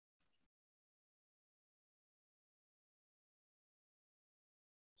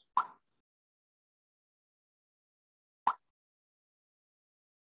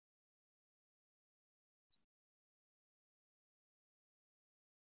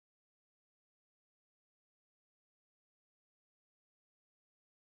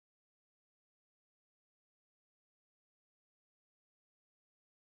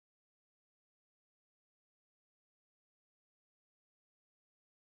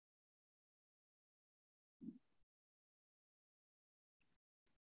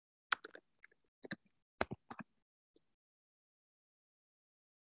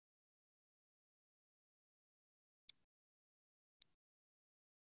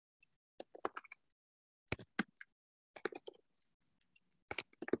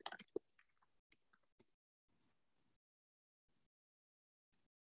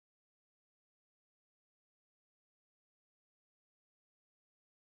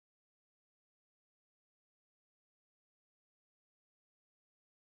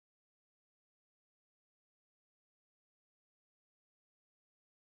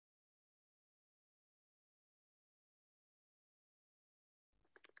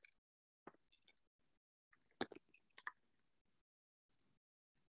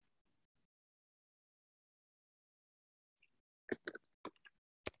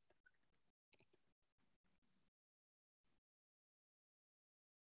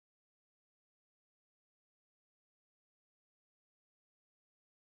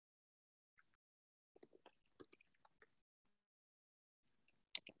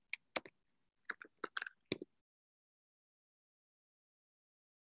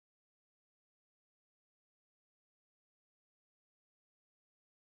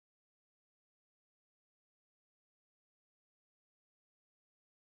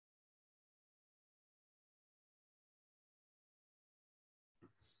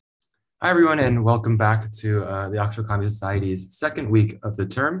Hi, everyone, and welcome back to the Oxford Climate Society's second week of the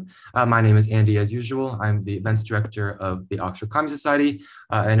term. My name is Andy, as usual. I'm the events director of the Oxford Climate Society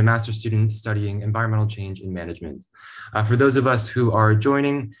and a master's student studying environmental change and management. For those of us who are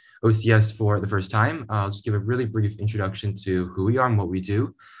joining OCS for the first time, I'll just give a really brief introduction to who we are and what we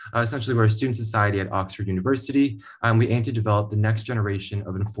do. Essentially, we're a student society at Oxford University, and we aim to develop the next generation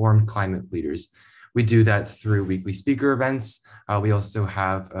of informed climate leaders. We do that through weekly speaker events. We also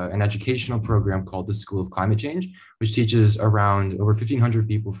have an educational program called the School of Climate Change, which teaches around over 1,500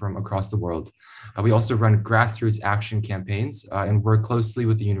 people from across the world. We also run grassroots action campaigns and work closely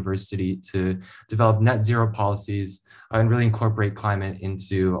with the university to develop net zero policies and really incorporate climate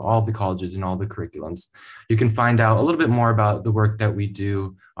into all of the colleges and all the curriculums. You can find out a little bit more about the work that we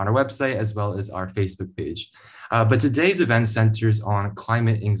do on our website as well as our Facebook page. But today's event centers on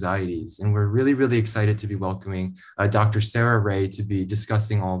climate anxieties, and we're really excited to be welcoming Dr. Sarah Ray to be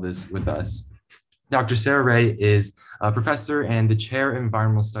discussing all this with us. Dr. Sarah Ray is a professor and the chair of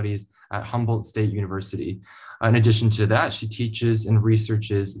environmental studies at Humboldt State University. In addition to that, she teaches and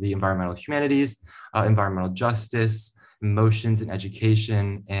researches the environmental humanities, environmental justice, emotions and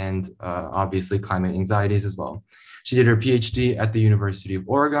education, and obviously climate anxieties as well. She did her PhD at the University of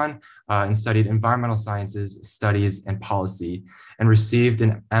Oregon and studied environmental sciences, studies, and policy, and received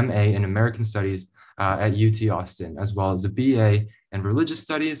an MA in American Studies at UT Austin, as well as a BA in religious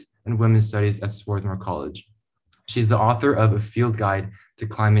studies and women's studies at Swarthmore College. She's the author of a field guide to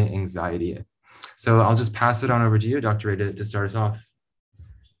climate anxiety. So I'll just pass it on over to you, Dr. Ray, to start us off.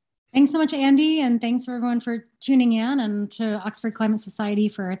 Thanks so much, Andy, and thanks everyone for tuning in, and to Oxford Climate Society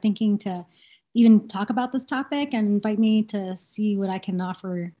for thinking to even talk about this topic and invite me to see what I can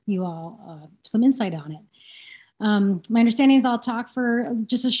offer you all some insight on it. My understanding is I'll talk for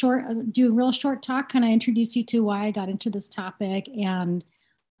just do a real short talk, kind of introduce you to why I got into this topic and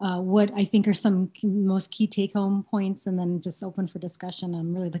what I think are some most key take-home points, and then just open for discussion.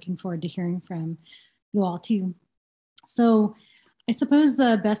 I'm really looking forward to hearing from you all too. So I suppose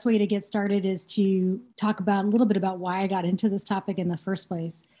the best way to get started is to talk about a little bit about why I got into this topic in the first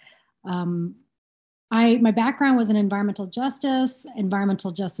place. My background was in environmental justice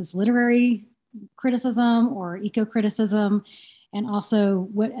literary criticism or eco-criticism, and also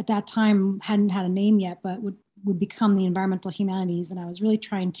what at that time hadn't had a name yet, but would become the environmental humanities. And I was really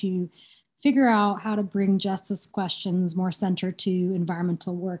trying to figure out how to bring justice questions more centered to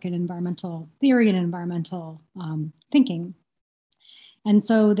environmental work and environmental theory and environmental thinking. And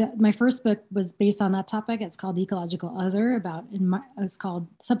so my first book was based on that topic. It's called The Ecological Other, it's called,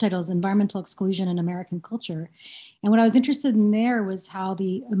 subtitles, Environmental Exclusion in American Culture. And what I was interested in there was how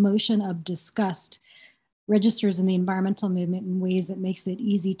the emotion of disgust registers in the environmental movement in ways that makes it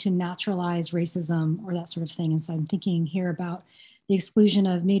easy to naturalize racism or that sort of thing. And so I'm thinking here about the exclusion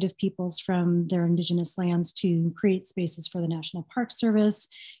of Native peoples from their indigenous lands to create spaces for the National Park Service.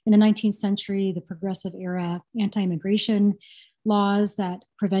 In the 19th century, the progressive era anti-immigration laws that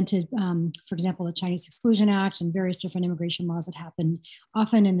prevented, for example, the Chinese Exclusion Act and various different immigration laws that happened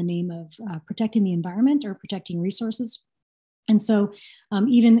often in the name of protecting the environment or protecting resources. And so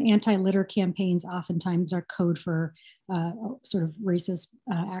even anti-litter campaigns oftentimes are code for sort of racist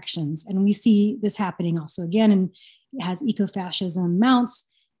actions. And we see this happening also again, and it has eco-fascism mounts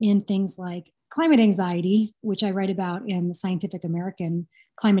in things like climate anxiety, which I write about in the Scientific American.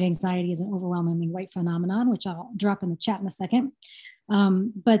 Climate anxiety is an overwhelmingly white phenomenon, which I'll drop in the chat in a second.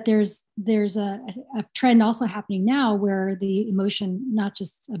 But there's a trend also happening now where the emotion, not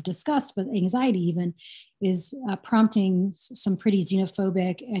just of disgust, but anxiety even, is prompting some pretty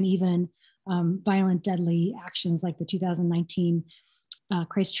xenophobic and even violent, deadly actions like the 2019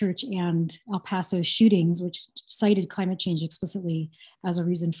 Christchurch and El Paso shootings, which cited climate change explicitly as a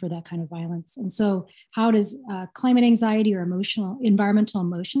reason for that kind of violence. And so how does climate anxiety or environmental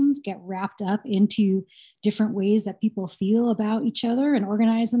emotions get wrapped up into different ways that people feel about each other and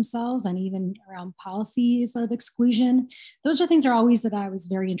organize themselves, and even around policies of exclusion? Those are things that I was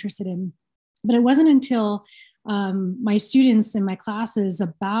very interested in. But it wasn't until my students in my classes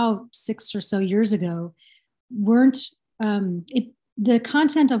about 6 or so years ago the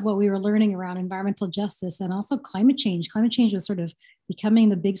content of what we were learning around environmental justice and also climate change was sort of becoming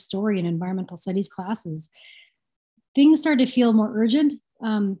the big story in environmental studies classes. Things started to feel more urgent.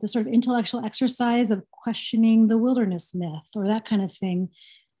 The sort of intellectual exercise of questioning the wilderness myth or that kind of thing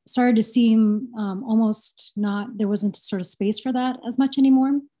started to seem almost not, there wasn't sort of space for that as much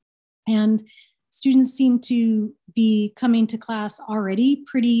anymore. And students seemed to be coming to class already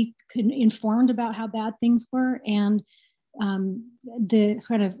pretty informed about how bad things were, and the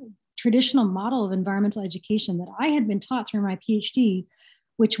kind of traditional model of environmental education that I had been taught through my PhD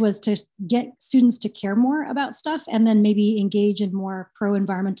which was to get students to care more about stuff and then maybe engage in more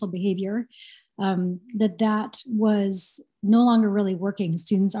pro-environmental behavior, that was no longer really working.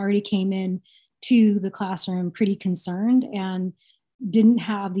 Students already came in to the classroom pretty concerned and didn't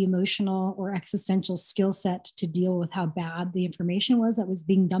have the emotional or existential skill set to deal with how bad the information was that was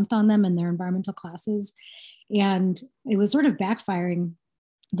being dumped on them in their environmental classes. And it was sort of backfiring.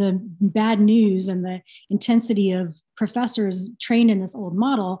 The bad news and the intensity of professors trained in this old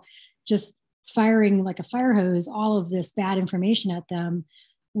model, just firing like a fire hose all of this bad information at them,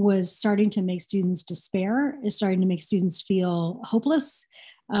 was starting to make students despair, is starting to make students feel hopeless,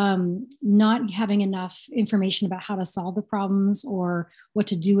 not having enough information about how to solve the problems or what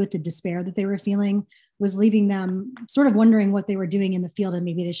to do with the despair that they were feeling, was leaving them sort of wondering what they were doing in the field and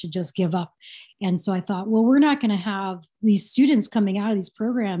maybe they should just give up. And so I thought, well, we're not going to have these students coming out of these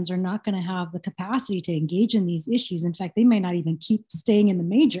programs are not going to have the capacity to engage in these issues. In fact, they might not even keep staying in the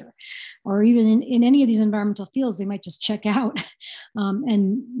major, or even in any of these environmental fields, they might just check out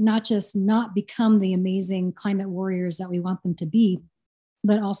and not become the amazing climate warriors that we want them to be,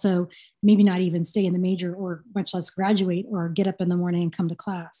 but also maybe not even stay in the major or much less graduate or get up in the morning and come to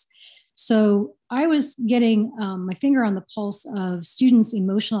class. So I was getting my finger on the pulse of students'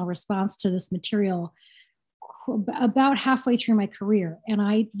 emotional response to this material about halfway through my career. And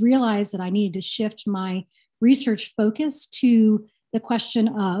I realized that I needed to shift my research focus to the question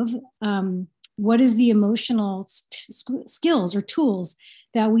of what is the emotional skills or tools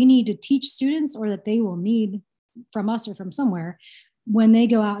that we need to teach students or that they will need from us or from somewhere when they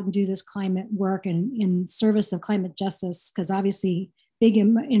go out and do this climate work and in service of climate justice, because obviously big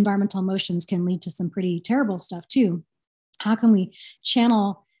environmental emotions can lead to some pretty terrible stuff too. How can we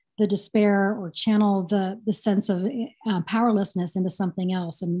channel the despair or channel the sense of powerlessness into something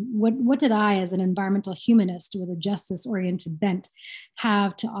else? And what did I, as an environmental humanist with a justice-oriented bent,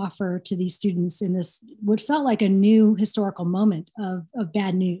 have to offer to these students in this, what felt like a new historical moment of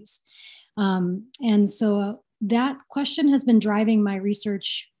bad news? And so that question has been driving my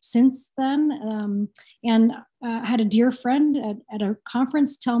research since then. And I had a dear friend at a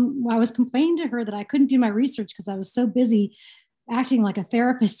conference I was complaining to her that I couldn't do my research because I was so busy acting like a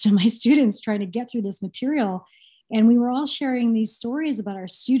therapist to my students trying to get through this material. And we were all sharing these stories about our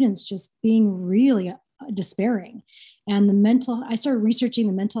students just being really despairing. And I started researching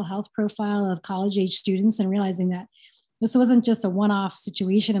the mental health profile of college-age students and realizing that this wasn't just a one-off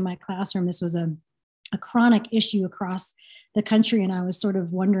situation in my classroom. This was a chronic issue across the country. And I was sort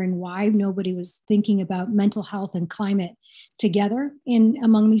of wondering why nobody was thinking about mental health and climate together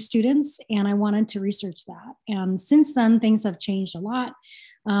among these students. And I wanted to research that. And since then, things have changed a lot.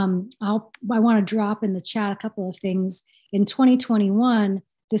 I want to drop in the chat a couple of things. In 2021,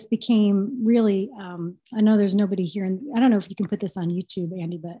 this became really, I know there's nobody here, and I don't know if you can put this on YouTube,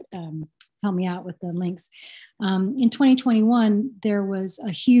 Andy, but help me out with the links. In 2021, there was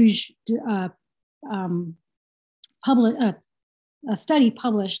a huge a study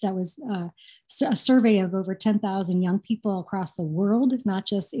published that was a survey of over 10,000 young people across the world, not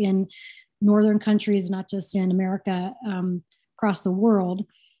just in northern countries, not just in America, across the world,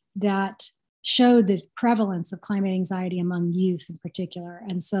 that showed the prevalence of climate anxiety among youth in particular.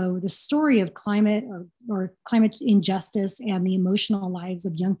 And so the story of climate or climate injustice and the emotional lives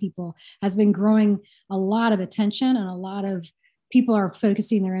of young people has been growing a lot of attention, and a lot of people are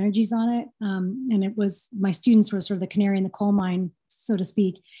focusing their energies on it. And it was, my students were sort of the canary in the coal mine, so to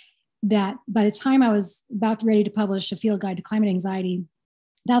speak, that by the time I was about ready to publish a field guide to climate anxiety,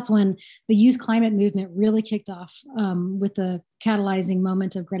 that's when the youth climate movement really kicked off with the catalyzing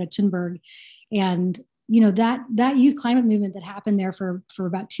moment of Greta Thunberg. And, that youth climate movement that happened there for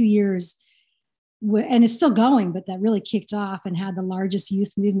about 2 years, and it's still going, but that really kicked off and had the largest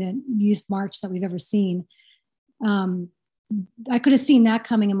youth march that we've ever seen. I could have seen that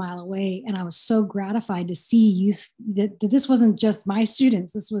coming a mile away. And I was so gratified to see youth, that this wasn't just my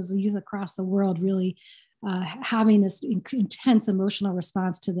students, this was youth across the world really having this intense emotional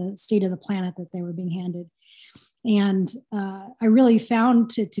response to the state of the planet that they were being handed. And I really found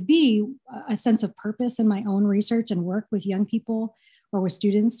to be a sense of purpose in my own research and work with young people or with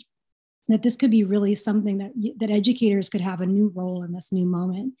students, that this could be really something that educators could have a new role in this new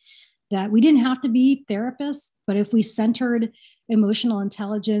moment. That we didn't have to be therapists, but if we centered emotional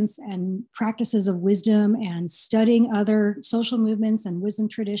intelligence and practices of wisdom and studying other social movements and wisdom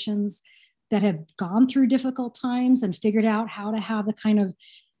traditions that have gone through difficult times and figured out how to have the kind of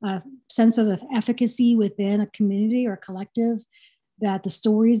sense of efficacy within a community or collective, that the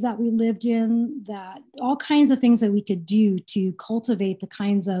stories that we lived in, that all kinds of things that we could do to cultivate the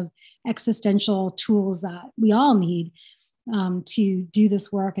kinds of existential tools that we all need, to do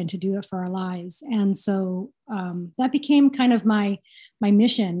this work and to do it for our lives. And so that became kind of my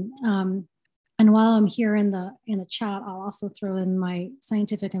mission. And while I'm here in the chat, I'll also throw in my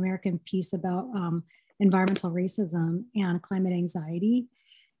Scientific American piece about environmental racism and climate anxiety.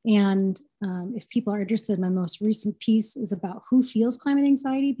 And if people are interested, my most recent piece is about who feels climate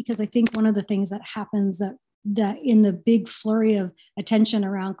anxiety, because I think one of the things that happens that in the big flurry of attention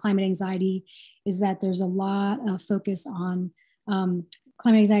around climate anxiety is that there's a lot of focus on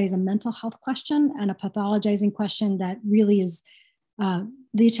climate anxiety as a mental health question and a pathologizing question that really is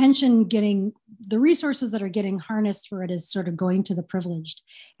the attention getting, the resources that are getting harnessed for it is sort of going to the privileged.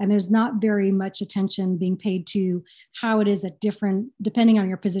 And there's not very much attention being paid to how it is that different, depending on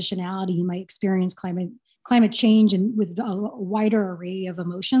your positionality, you might experience climate change and with a wider array of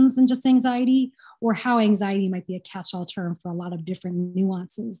emotions than just anxiety, or how anxiety might be a catch-all term for a lot of different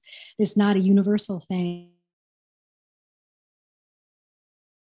nuances. It's not a universal thing.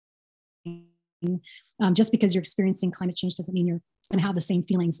 Just because you're experiencing climate change doesn't mean you're going to have the same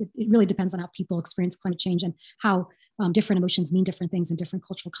feelings. It really depends on how people experience climate change and how different emotions mean different things in different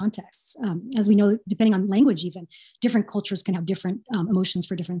cultural contexts. As we know, depending on language even, different cultures can have different emotions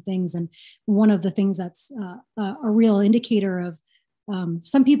for different things. And one of the things that's a real indicator of,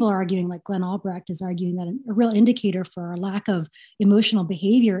 some people are arguing, like Glenn Albrecht is arguing, that a real indicator for our lack of emotional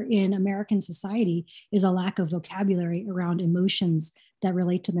behavior in American society is a lack of vocabulary around emotions that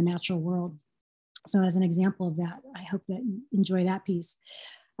relate to the natural world. So as an example of that, I hope that you enjoy that piece.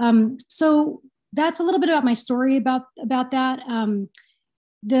 So that's a little bit about my story about that.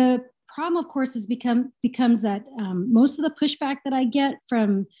 The problem, of course, becomes that most of the pushback that I get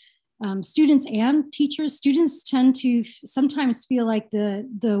from students and teachers, students tend to sometimes feel like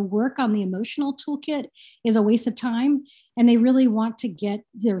the work on the emotional toolkit is a waste of time, and they really want to get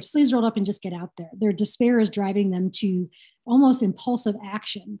their sleeves rolled up and just get out there. Their despair is driving them to almost impulsive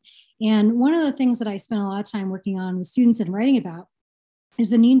action. And one of the things that I spent a lot of time working on with students and writing about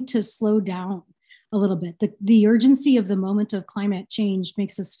is the need to slow down a little bit. The urgency of the moment of climate change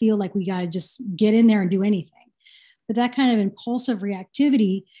makes us feel like we got to just get in there and do anything. But that kind of impulsive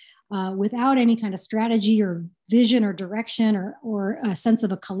reactivity without any kind of strategy or vision or direction or a sense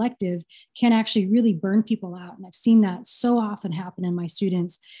of a collective can actually really burn people out. And I've seen that so often happen in my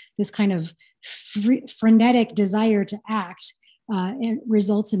students, this kind of frenetic desire to act it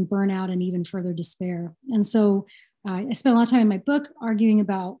results in burnout and even further despair. And so I spent a lot of time in my book arguing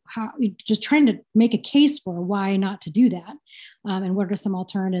about how, just trying to make a case for why not to do that, and what are some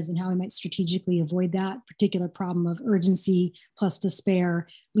alternatives and how we might strategically avoid that particular problem of urgency plus despair,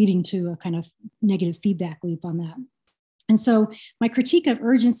 leading to a kind of negative feedback loop on that. And so my critique of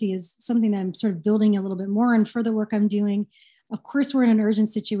urgency is something that I'm sort of building a little bit more in further work I'm doing. Of course, we're in an urgent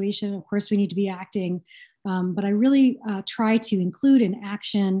situation. Of course, we need to be acting. But I really try to include in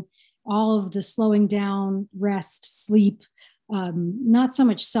action all of the slowing down, rest, sleep, not so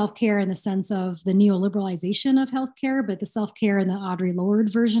much self-care in the sense of the neoliberalization of healthcare, but the self-care in the Audre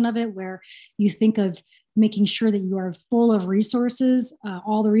Lorde version of it, where you think of making sure that you are full of resources,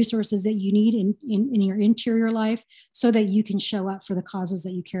 all the resources that you need in your interior life, so that you can show up for the causes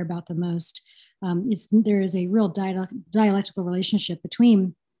that you care about the most. There is a real dialectical relationship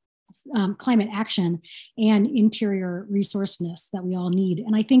between climate action and interior resourcefulness that we all need.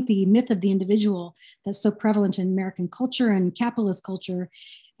 And I think the myth of the individual that's so prevalent in American culture and capitalist culture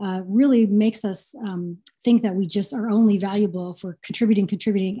really makes us think that we just are only valuable for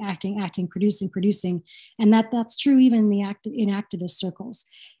contributing, acting, producing. And that's true even in activist circles,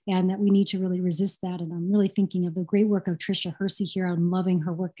 and that we need to really resist that. And I'm really thinking of the great work of Tricia Hersey here. I'm loving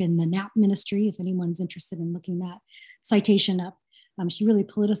her work in the NAP ministry, if anyone's interested in looking that citation up. She really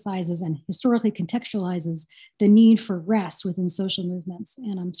politicizes and historically contextualizes the need for rest within social movements.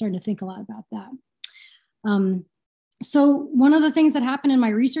 And I'm starting to think a lot about that. So one of the things that happened in my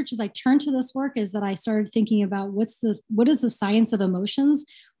research as I turned to this work is that I started thinking about what is the science of emotions?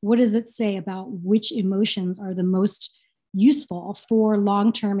 What does it say about which emotions are the most useful for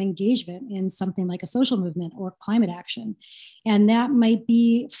long-term engagement in something like a social movement or climate action? And that might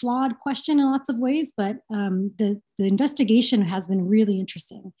be a flawed question in lots of ways, but the investigation has been really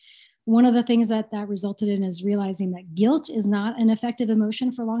interesting. One of the things that resulted in is realizing that guilt is not an effective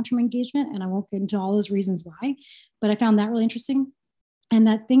emotion for long-term engagement. And I won't get into all those reasons why, but I found that really interesting. And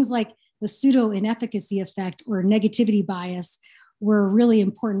that things like the pseudo-inefficacy effect or negativity bias were really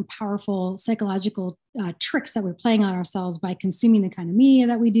important, powerful psychological tricks that we're playing on ourselves by consuming the kind of media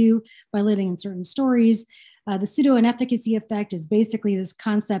that we do, by living in certain stories. The pseudo-inefficacy effect is basically this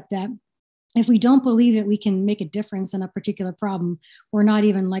concept that if we don't believe that we can make a difference in a particular problem, we're not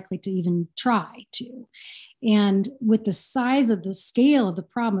even likely to even try to. And with the size of the scale of the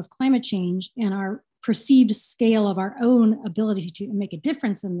problem of climate change and our perceived scale of our own ability to make a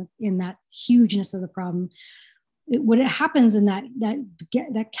difference in that hugeness of the problem, what happens in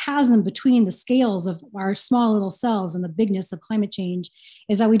that chasm between the scales of our small little selves and the bigness of climate change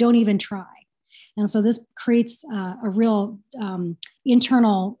is that we don't even try. And so this creates a real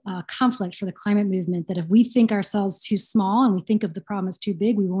internal conflict for the climate movement, that if we think ourselves too small and we think of the problem as too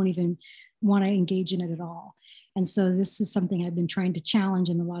big, we won't even want to engage in it at all. And so this is something I've been trying to challenge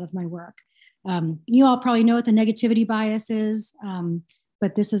in a lot of my work. You all probably know what the negativity bias is,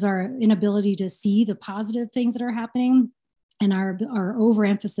 but this is our inability to see the positive things that are happening, and our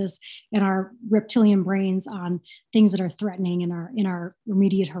overemphasis in our reptilian brains on things that are threatening in our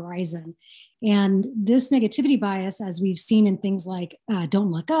immediate horizon. And this negativity bias, as we've seen in things like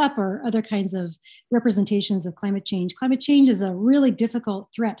Don't Look Up or other kinds of representations of climate change is a really difficult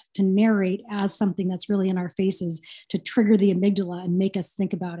threat to narrate as something that's really in our faces, to trigger the amygdala and make us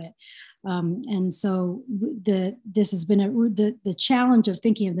think about it. And so this has been the challenge of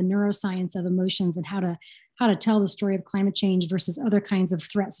thinking of the neuroscience of emotions and how to tell the story of climate change versus other kinds of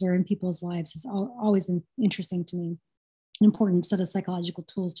threats that are in people's lives has always been interesting to me. An important set of psychological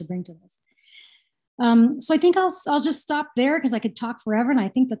tools to bring to this. So I think I'll just stop there because I could talk forever, and I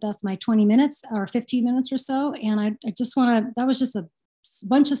think that's my 20 minutes or 15 minutes or so. And I just want to, that was just a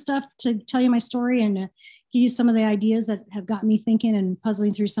bunch of stuff to tell you my story and give you some of the ideas that have got me thinking and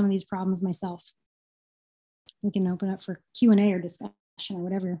puzzling through some of these problems myself. We can open up for Q&A or discussion or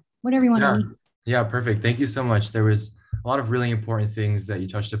whatever you want to read. Yeah, perfect. Thank you so much. There was a lot of really important things that you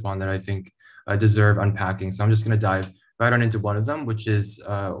touched upon that I think deserve unpacking. So I'm just going to dive right on into one of them, which is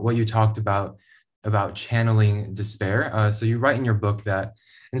what you talked about channeling despair. So you write in your book that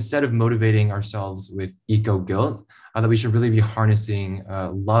instead of motivating ourselves with eco-guilt, that we should really be harnessing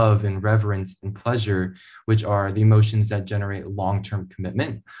love and reverence and pleasure, which are the emotions that generate long-term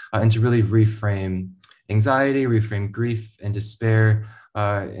commitment, and to really reframe anxiety, reframe grief and despair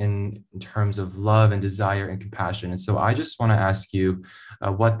in terms of love and desire and compassion. And so I just want to ask you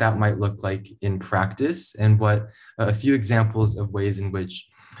what that might look like in practice, and what a few examples of ways in which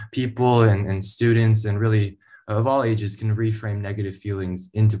people and students and really of all ages can reframe negative feelings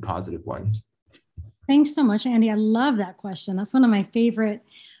into positive ones. Thanks so much, Andy. I love that question. That's one of my favorite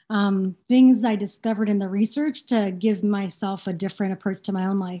things I discovered in the research to give myself a different approach to my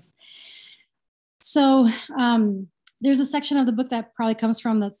own life. So there's a section of the book that probably comes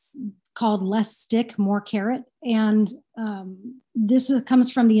from that's called Less Stick, More Carrot. And this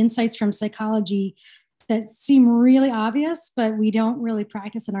comes from the insights from psychology that seem really obvious, but we don't really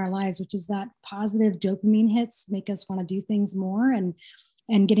practice in our lives, which is that positive dopamine hits make us want to do things more, and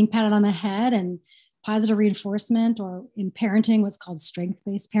getting patted on the head and positive reinforcement, or in parenting, what's called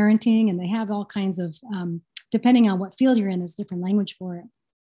strength-based parenting. And they have all kinds of, depending on what field you're in, there's different language for it.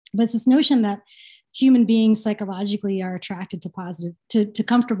 But it's this notion that human beings psychologically are attracted to positive, to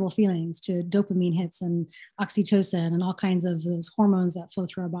comfortable feelings, to dopamine hits and oxytocin and all kinds of those hormones that flow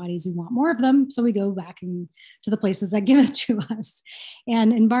through our bodies. We want more of them, so we go back to the places that give it to us.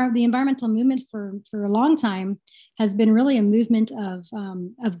 And the environmental movement for a long time has been really a movement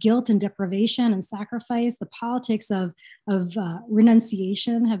of guilt and deprivation and sacrifice. The politics of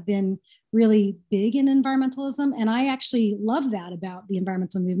renunciation have been really big in environmentalism. And I actually love that about the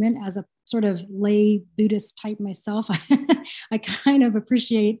environmental movement. As a sort of lay Buddhist type myself, I kind of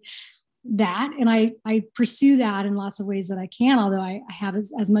appreciate that. And I pursue that in lots of ways that I can, although I have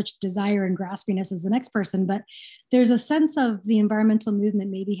as much desire and graspiness as the next person. But there's a sense of the environmental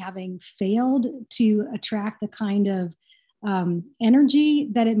movement maybe having failed to attract the kind of energy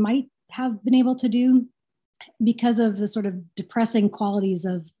that it might have been able to do, because of the sort of depressing qualities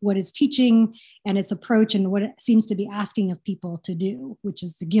of what it's teaching and its approach and what it seems to be asking of people to do, which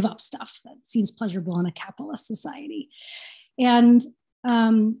is to give up stuff that seems pleasurable in a capitalist society. And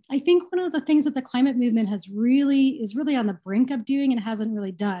I think one of the things that the climate movement is really on the brink of doing and hasn't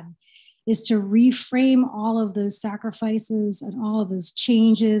really done is to reframe all of those sacrifices and all of those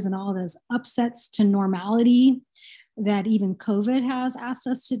changes and all of those upsets to normality that even COVID has asked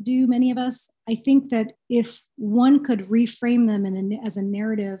us to do, many of us. I think that if one could reframe them as a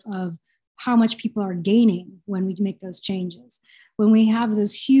narrative of how much people are gaining when we make those changes, when we have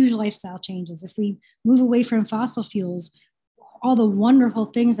those huge lifestyle changes, if we move away from fossil fuels, all the wonderful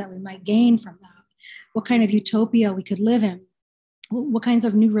things that we might gain from that, what kind of utopia we could live in, what kinds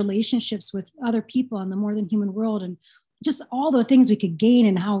of new relationships with other people in the more than human world, and just all the things we could gain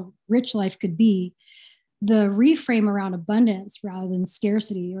and how rich life could be. The reframe around abundance rather than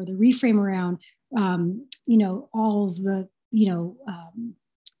scarcity, or the reframe around, all of the,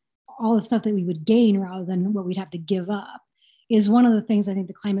 all the stuff that we would gain rather than what we'd have to give up is one of the things I think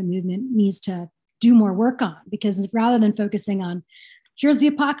the climate movement needs to do more work on, because rather than focusing on, here's the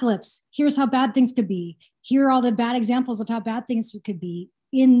apocalypse, here's how bad things could be, here are all the bad examples of how bad things could be,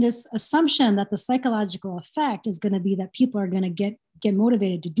 in this assumption that the psychological effect is going to be that people are going to get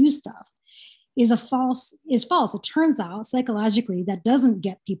motivated to do stuff, is false. It turns out psychologically that doesn't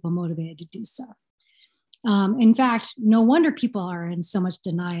get people motivated to do stuff. In fact, no wonder people are in so much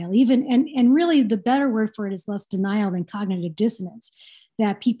denial. And really the better word for it is less denial than cognitive dissonance,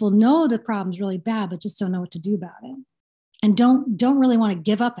 that people know the problem's really bad, but just don't know what to do about it, and don't really want to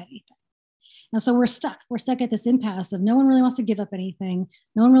give up anything. And so we're stuck at this impasse of no one really wants to give up anything.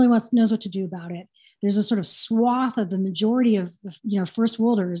 No one really knows what to do about it. There's a sort of swath of the majority of first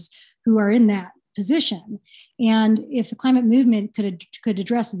worlders who are in that position. And if the climate movement could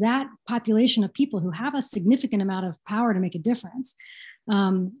address that population of people who have a significant amount of power to make a difference,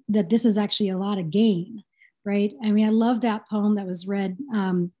 that this is actually a lot of gain, right? I mean, I love that poem that was read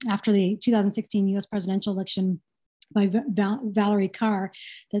after the 2016 US presidential election by Valerie Carr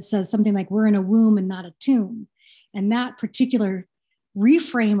that says something like, we're in a womb and not a tomb. And that particular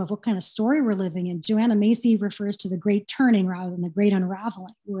reframe of what kind of story we're living in, Joanna Macy refers to the great turning rather than the great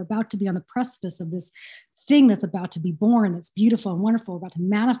unraveling. We're about to be on the precipice of this thing that's about to be born, that's beautiful and wonderful, about to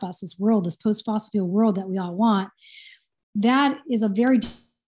manifest this world, this post-fossil fuel world that we all want. That is a very,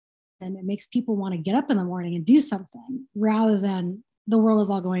 and it makes people want to get up in the morning and do something rather than the world is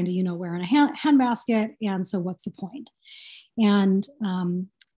all going to, where in a handbasket. And so what's the point? And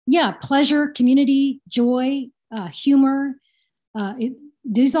pleasure, community, joy, humor,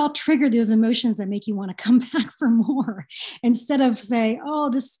 these all trigger those emotions that make you want to come back for more, instead of say, oh,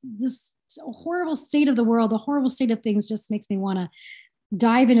 this horrible state of the world, the horrible state of things just makes me want to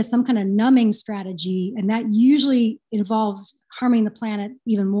dive into some kind of numbing strategy. And that usually involves harming the planet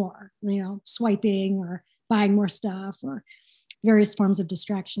even more, swiping or buying more stuff or various forms of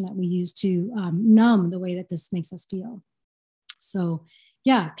distraction that we use to numb the way that this makes us feel. So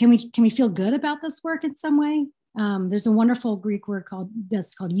yeah, can we feel good about this work in some way? There's a wonderful Greek word called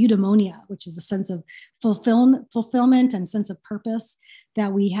eudaimonia, which is a sense of fulfillment and sense of purpose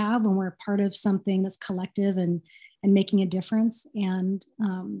that we have when we're part of something that's collective and making a difference. And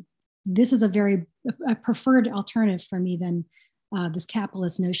this is a preferred alternative for me than this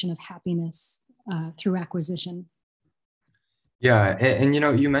capitalist notion of happiness through acquisition. Yeah, and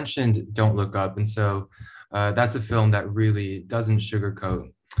you mentioned Don't Look Up, and so that's a film that really doesn't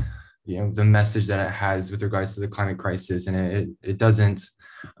sugarcoat the message that it has with regards to the climate crisis, and it doesn't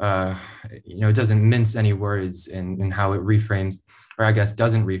it doesn't mince any words in how it reframes, or I guess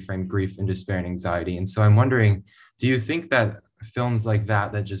doesn't reframe, grief and despair and anxiety. And so I'm wondering, do you think that films like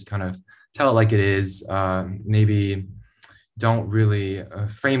that just kind of tell it like it is, maybe don't really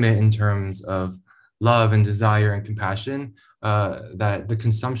frame it in terms of love and desire and compassion, that the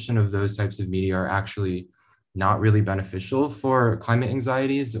consumption of those types of media are actually not really beneficial for climate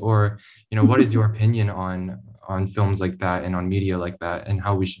anxieties? Or, what is your opinion on films like that and on media like that, and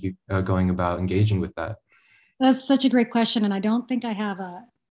how we should be going about engaging with that? That's such a great question. And I don't think I have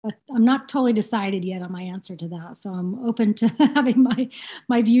I'm not totally decided yet on my answer to that. So I'm open to having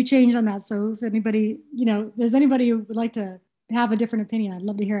my view change on that. So if anybody, there's anybody who would like to have a different opinion, I'd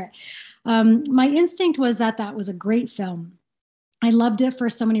love to hear it. My instinct was that was a great film. I loved it for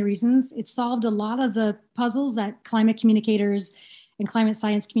so many reasons. It solved a lot of the puzzles that climate communicators and climate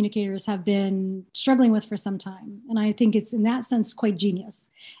science communicators have been struggling with for some time. And I think it's in that sense quite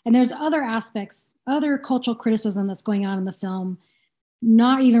genius. And there's other aspects, other cultural criticism that's going on in the film,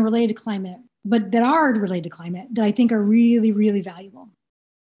 not even related to climate, but that are related to climate, that I think are really, really valuable.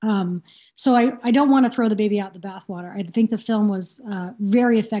 So I don't want to throw the baby out the bathwater. I think the film was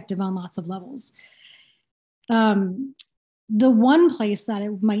very effective on lots of levels. The one place that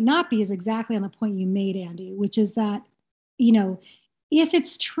it might not be is exactly on the point you made, Andy, which is that, if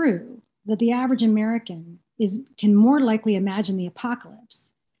it's true that the average American can more likely imagine the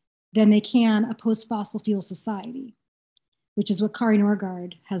apocalypse than they can a post-fossil fuel society, which is what Kari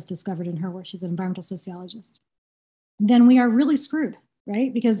Norgaard has discovered in her work. She's an environmental sociologist. Then we are really screwed,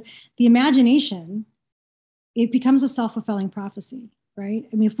 right? Because the imagination, it becomes a self-fulfilling prophecy, right?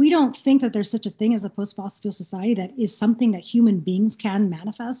 I mean, if we don't think that there's such a thing as a post-fossil fuel society that is something that human beings can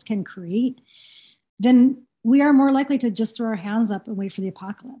manifest, can create, then we are more likely to just throw our hands up and wait for the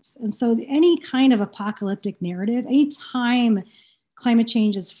apocalypse. And so any kind of apocalyptic narrative, anytime climate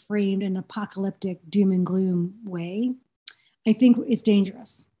change is framed in an apocalyptic doom and gloom way, I think it's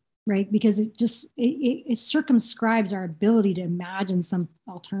dangerous, right? Because it circumscribes our ability to imagine some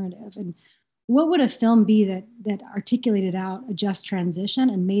alternative. And what would a film be that articulated out a just transition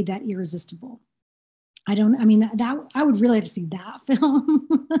and made that irresistible? I would really like to see that film,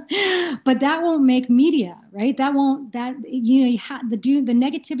 but that won't make media, right? The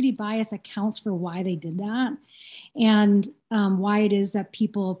negativity bias accounts for why they did that, and why it is that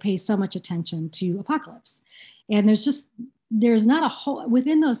people pay so much attention to apocalypse. And there's not a whole,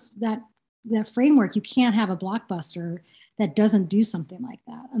 within that framework, you can't have a blockbuster that doesn't do something like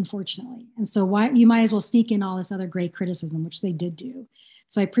that, unfortunately. And so you might as well sneak in all this other great criticism, which they did do.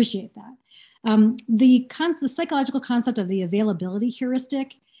 So I appreciate that. The psychological concept of the availability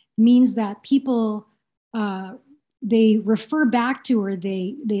heuristic means that people, they refer back to, or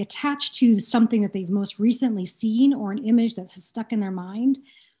they attach to something that they've most recently seen, or an image that's stuck in their mind,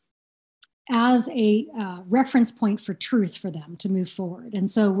 as a reference point for truth for them to move forward. And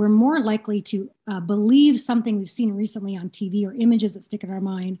so we're more likely to believe something we've seen recently on TV, or images that stick in our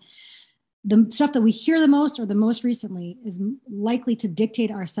mind. The stuff that we hear the most, or the most recently, is likely to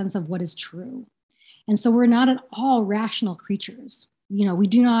dictate our sense of what is true. And so we're not at all rational creatures. We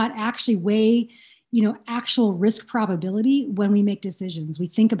do not actually weigh, actual risk probability when we make decisions. We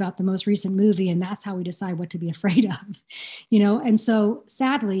think about the most recent movie, and that's how we decide what to be afraid of, And so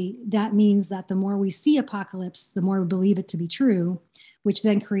sadly, that means that the more we see apocalypse, the more we believe it to be true, which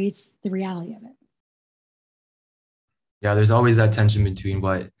then creates the reality of it. Yeah, there's always that tension between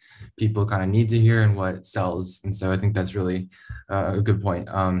what people kind of need to hear and what sells. And so I think that's really a good point.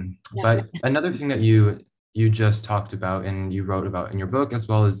 But another thing that you just talked about and you wrote about in your book as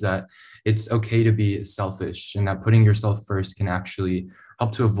well is that it's okay to be selfish, and that putting yourself first can actually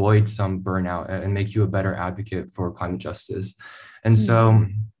help to avoid some burnout and make you a better advocate for climate justice. And so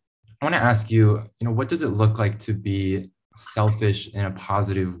I want to ask you, what does it look like to be selfish in a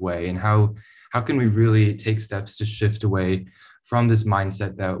positive way, and how can we really take steps to shift away from this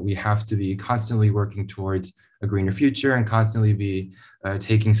mindset that we have to be constantly working towards a greener future and constantly be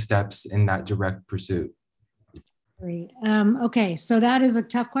taking steps in that direct pursuit? Great. Okay, so that is a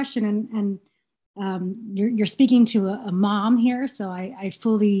tough question, and you're speaking to a mom here, so I have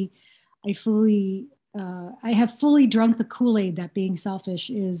fully drunk the Kool-Aid that being selfish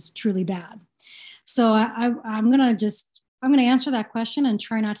is truly bad. So I'm gonna answer that question and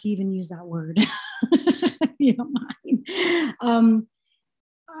try not to even use that word, if you don't mind.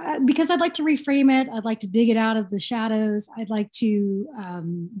 Because I'd like to reframe it. I'd like to dig it out of the shadows. I'd like to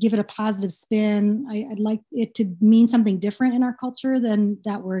give it a positive spin. I'd like it to mean something different in our culture than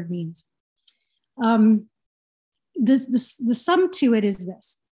that word means. The sum to it is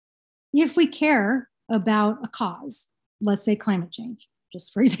this. If we care about a cause, let's say climate change,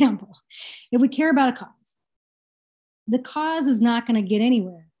 just for example, if we care about a cause, the cause is not going to get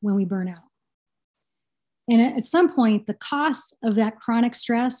anywhere when we burn out. And at some point, the cost of that chronic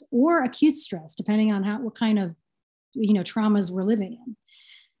stress or acute stress, depending on what kind of traumas we're living in,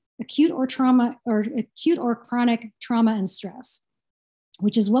 acute or chronic trauma and stress,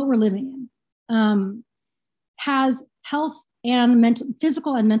 which is what we're living in, has health and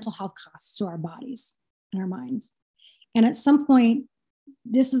physical and mental health costs to our bodies and our minds. And at some point,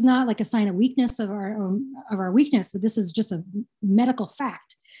 this is not like a sign of weakness of our weakness, but this is just a medical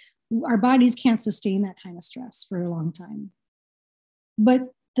fact. Our bodies can't sustain that kind of stress for a long time.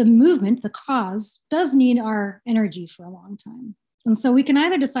 But the movement, the cause, does need our energy for a long time. And so we can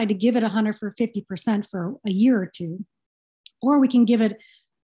either decide to give it 150% for a year or two, or we can give it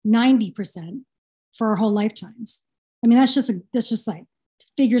 90% for our whole lifetimes. I mean, that's just like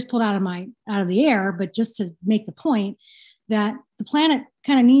figures pulled out of the air, but just to make the point that the planet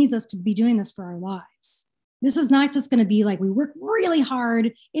kind of needs us to be doing this for our lives. This is not just going to be like we work really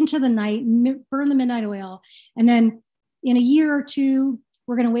hard into the night, burn the midnight oil, and then in a year or two,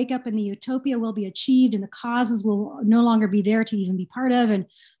 we're going to wake up and the utopia will be achieved and the causes will no longer be there to even be part of. And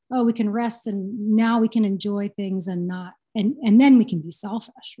we can rest and now we can enjoy things and then we can be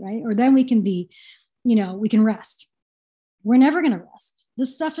selfish, right? Or then we can be, we can rest. We're never going to rest.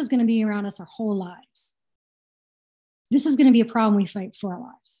 This stuff is going to be around us our whole lives. This is going to be a problem we fight for our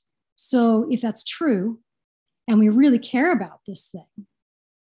lives. So if that's true, and we really care about this thing,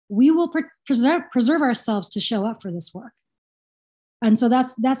 we will preserve ourselves to show up for this work. And so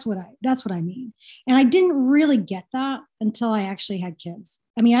that's what I mean. And I didn't really get that until I actually had kids.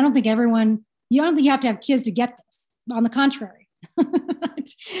 I mean, I don't think you have to have kids to get this. On the contrary,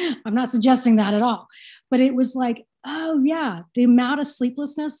 I'm not suggesting that at all. But it was like, oh yeah, the amount of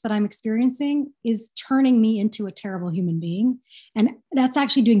sleeplessness that I'm experiencing is turning me into a terrible human being. And that's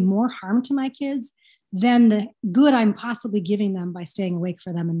actually doing more harm to my kids than the good I'm possibly giving them by staying awake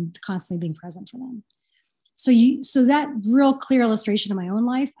for them and constantly being present for them. So that real clear illustration of my own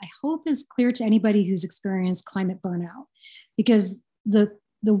life, I hope is clear to anybody who's experienced climate burnout, because the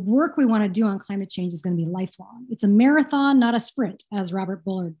work we want to do on climate change is going to be lifelong. It's a marathon, not a sprint, as Robert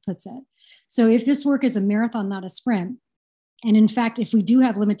Bullard puts it. So if this work is a marathon, not a sprint, and in fact, if we do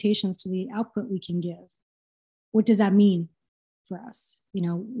have limitations to the output we can give, what does that mean for us?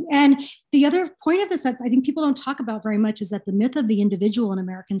 And the other point of this that I think people don't talk about very much is that the myth of the individual in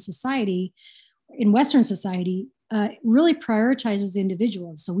American society, in Western society, really prioritizes the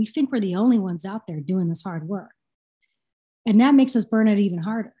individuals. So we think we're the only ones out there doing this hard work. And that makes us burn it even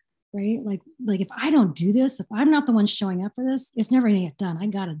harder, right? Like if I don't do this, if I'm not the one showing up for this, it's never gonna get done. I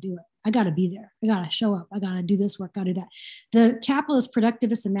gotta do it. I gotta be there. I gotta show up. I gotta do this work, gotta do that. The capitalist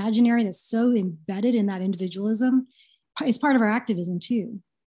productivist imaginary that's so embedded in that individualism is part of our activism too.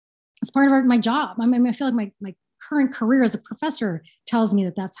 It's part of my job. I mean, I feel like my current career as a professor tells me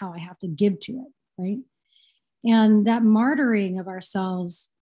that that's how I have to give to it, right? And that martyring of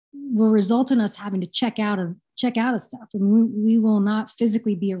ourselves will result in us having to check out of stuff, and we will not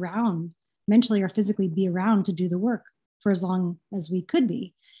physically be around, mentally or physically be around to do the work for as long as we could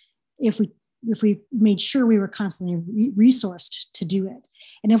be, if we made sure we were constantly resourced to do it.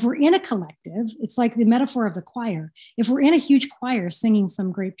 And if we're in a collective, it's like the metaphor of the choir. If we're in a huge choir singing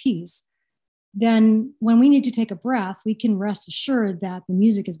some great piece, then when we need to take a breath, we can rest assured that the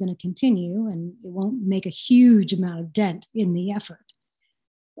music is going to continue and it won't make a huge amount of dent in the effort.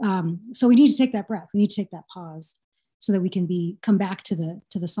 So we need to take that breath. We need to take that pause so that we can come back to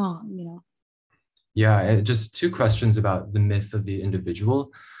the song, Yeah, just two questions about the myth of the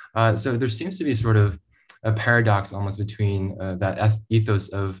individual. So there seems to be sort of a paradox almost between that ethos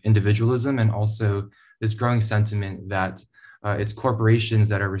of individualism and also this growing sentiment that it's corporations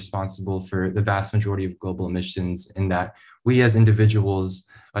that are responsible for the vast majority of global emissions, and that we as individuals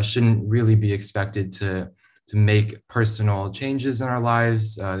shouldn't really be expected to make personal changes in our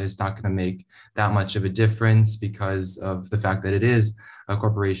lives. It's not going to make that much of a difference because of the fact that it is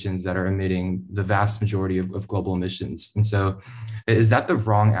corporations that are emitting the vast majority of global emissions. And so is that the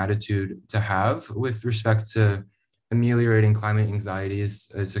wrong attitude to have with respect to ameliorating climate anxieties,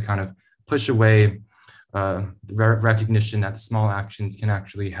 to kind of push away recognition that small actions can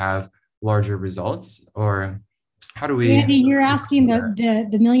actually have larger results? Or how do we— Andy, you're asking the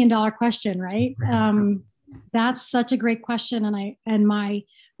 $1 million question, right? That's such a great question. And my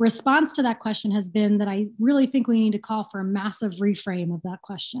response to that question has been that I really think we need to call for a massive reframe of that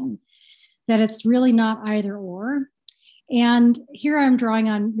question, that it's really not either or. And here I'm drawing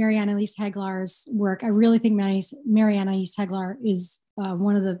on Marianne-Elise Heglar's work. I really think Marianne-Elise Heglar is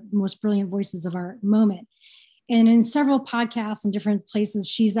one of the most brilliant voices of our moment. And in several podcasts and different places,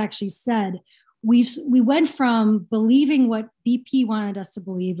 she's actually said, we went from believing what BP wanted us to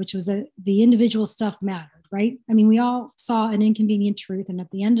believe, which was that the individual stuff mattered, right? I mean, we all saw an inconvenient truth, and at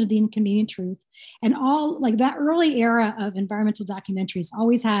the end of the inconvenient truth, and all like that early era of environmental documentaries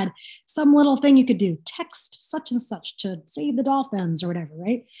always had some little thing you could do, text such and such to save the dolphins or whatever,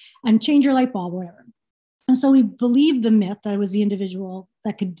 right? And change your light bulb, whatever. And so we believed the myth that it was the individual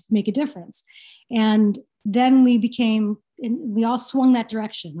that could make a difference. And then we all swung that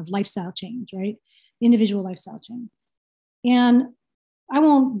direction of lifestyle change, right? Individual lifestyle change. And I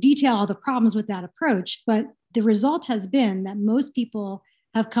won't detail all the problems with that approach, but the result has been that most people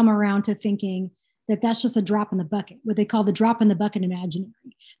have come around to thinking that that's just a drop in the bucket, what they call the drop in the bucket imaginary,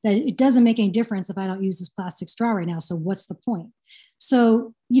 that it doesn't make any difference if I don't use this plastic straw right now. So what's the point?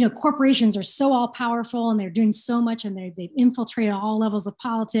 So, corporations are so all powerful and they're doing so much, and they've infiltrated all levels of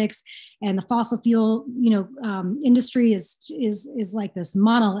politics, and the fossil fuel, industry is like this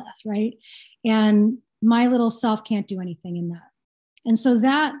monolith, right? And my little self can't do anything in that. And so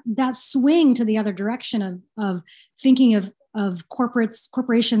that swing to the other direction of thinking of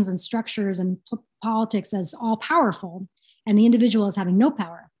corporations and structures and politics as all powerful, and the individual as having no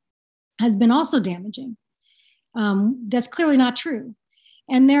power, has been also damaging. That's clearly not true.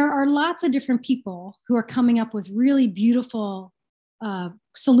 And there are lots of different people who are coming up with really beautiful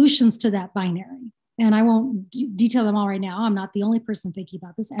solutions to that binary. And I won't detail them all right now. I'm not the only person thinking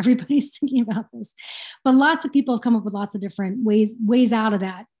about this. Everybody's thinking about this. But lots of people have come up with lots of different ways out of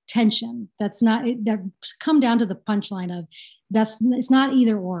that tension. That come down to the punchline of it's not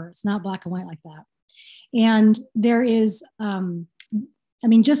either or. It's not black and white like that. And there is,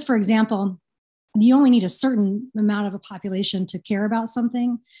 just for example, you only need a certain amount of a population to care about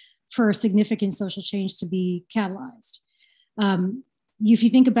something for significant social change to be catalyzed. If you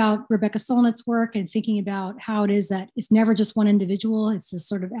think about Rebecca Solnit's work and thinking about how it is that it's never just one individual, it's this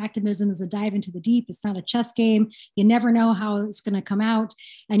sort of activism is a dive into the deep. It's not a chess game. You never know how it's going to come out.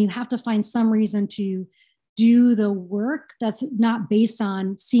 And you have to find some reason to do the work that's not based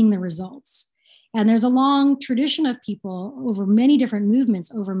on seeing the results. And there's a long tradition of people over many different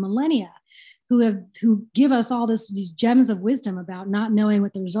movements over millennia who give us all these gems of wisdom about not knowing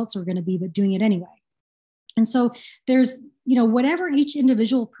what the results are going to be, but doing it anyway. And so there's, whatever each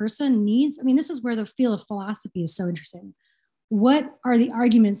individual person needs. I mean, this is where the field of philosophy is so interesting. What are the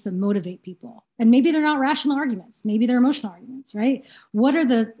arguments that motivate people? And maybe they're not rational arguments. Maybe they're emotional arguments, right? What are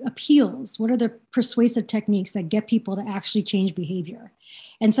the appeals? What are the persuasive techniques that get people to actually change behavior?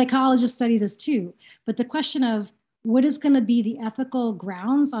 And psychologists study this too. But the question of what is going to be the ethical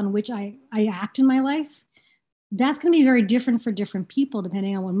grounds on which I act in my life, that's going to be very different for different people,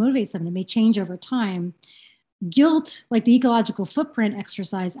 depending on what motivates them. It may change over time. Guilt, like the ecological footprint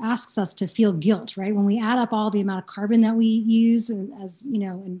exercise, asks us to feel guilt, right? When we add up all the amount of carbon that we use,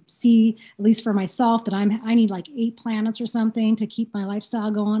 and see, at least for myself, that I need like 8 planets or something to keep my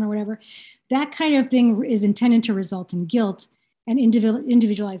lifestyle going or whatever. That kind of thing is intended to result in guilt and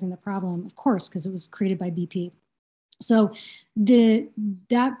individualizing the problem, of course, because it was created by BP. So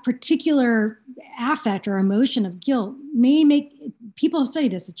that particular affect or emotion of guilt may make, people have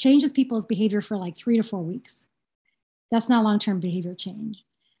studied this, it changes people's behavior for like 3 to 4 weeks. That's not long-term behavior change.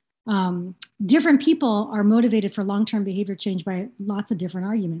 Different people are motivated for long-term behavior change by lots of different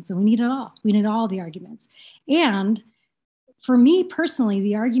arguments. And we need it all. We need all the arguments. And for me personally,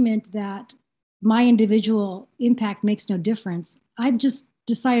 the argument that my individual impact makes no difference, I've just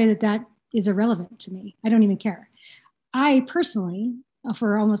decided that is irrelevant to me. I don't even care. I personally,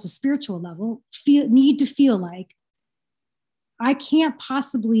 for almost a spiritual level, need to feel like I can't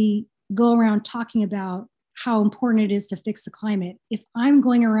possibly go around talking about how important it is to fix the climate if I'm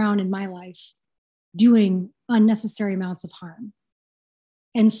going around in my life doing unnecessary amounts of harm.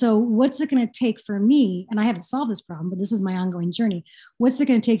 And so what's it going to take for me, and I haven't solved this problem, but this is my ongoing journey, what's it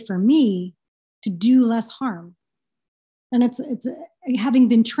going to take for me to do less harm? And it's having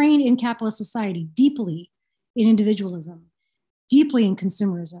been trained in capitalist society deeply in individualism, deeply in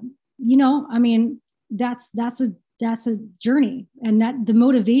consumerism, that's a journey. And that the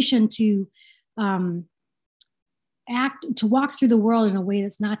motivation to walk through the world in a way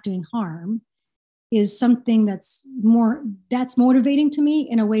that's not doing harm is something that's motivating to me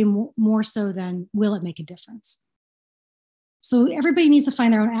in a way more so than will it make a difference? So everybody needs to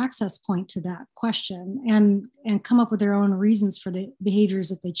find their own access point to that question and come up with their own reasons for the behaviors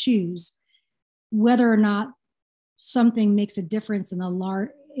that they choose, whether or not something makes a difference in a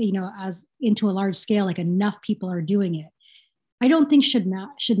large, as into a large scale, like enough people are doing it. I don't think should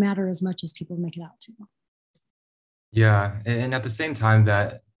matter as much as people make it out to. Yeah, and at the same time,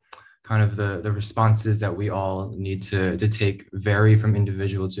 that kind of the responses that we all need to take vary from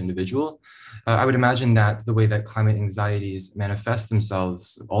individual to individual. I would imagine that the way that climate anxieties manifest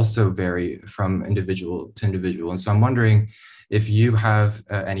themselves also vary from individual to individual. And so I'm wondering if you have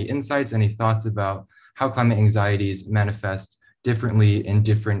any insights, any thoughts about how climate anxieties manifest differently in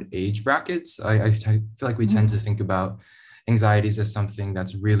different age brackets. I feel like we tend to think about anxieties as something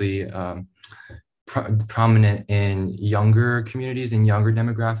that's really prominent in younger communities and younger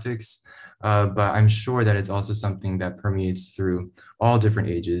demographics, but I'm sure that it's also something that permeates through all different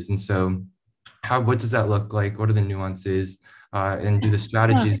ages. And so what does that look like? What are the nuances? And do the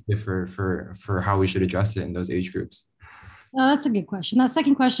strategies differ for how we should address it in those age groups? Well, that's a good question. That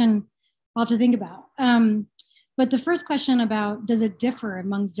second question I'll have to think about. But the first question about does it differ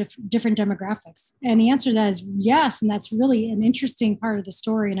amongst different demographics? And the answer to that is yes. And that's really an interesting part of the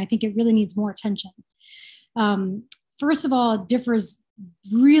story. And I think it really needs more attention. First of all, it differs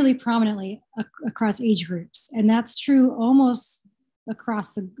really prominently across age groups. And that's true almost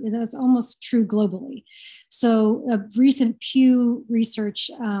that's almost true globally. So a recent Pew research,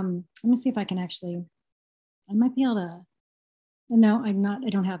 let me see if I can actually, I might be able to, no, I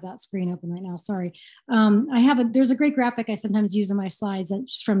don't have that screen open right now. Sorry. There's a great graphic I sometimes use in my slides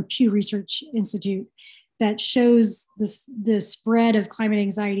that's from Pew Research Institute that shows the spread of climate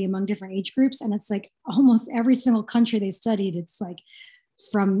anxiety among different age groups. And it's like almost every single country they studied, it's like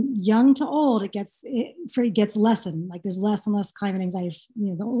from young to old, it gets lessened. Like there's less and less climate anxiety.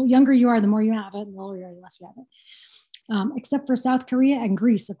 The younger you are, the more you have it, and the older you are, the less you have it. Except for South Korea and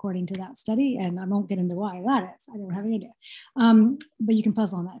Greece, according to that study. And I won't get into why that is. I don't have any idea. But you can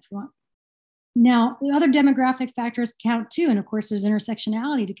puzzle on that if you want. Now, the other demographic factors count too. And of course, there's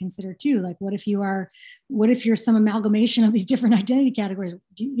intersectionality to consider too. Like what if you're some amalgamation of these different identity categories?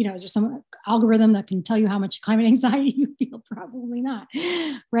 Is there some algorithm that can tell you how much climate anxiety you feel? Probably not,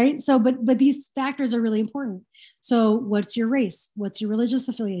 right? So, but these factors are really important. So what's your race? What's your religious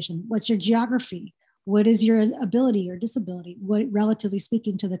affiliation? What's your geography? What is your ability or disability? What, relatively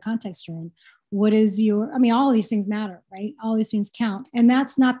speaking, to the context you're in? What is your, I mean, all of these things matter, right? All these things count. And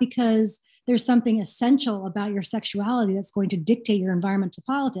that's not because there's something essential about your sexuality that's going to dictate your environmental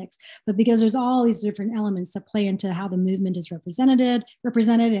politics, but because there's all these different elements that play into how the movement is represented,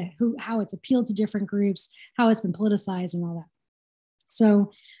 how it's appealed to different groups, how it's been politicized and all that.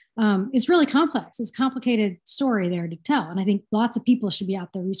 So it's really complex. It's a complicated story there to tell. And I think lots of people should be out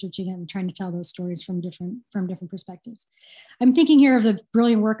there researching it and trying to tell those stories from different perspectives. I'm thinking here of the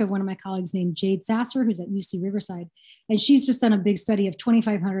brilliant work of one of my colleagues named Jade Sasser, who's at UC Riverside. And she's just done a big study of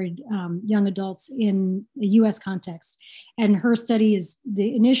 2,500 young adults in a US context. And her study is,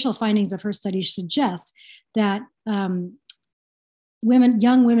 the initial findings of her study suggest that young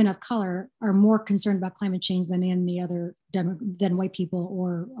women of color are more concerned about climate change than any other than white people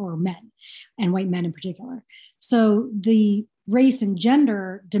or men, and white men in particular. So the race and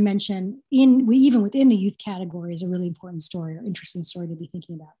gender dimension even within the youth category is a really important story or interesting story to be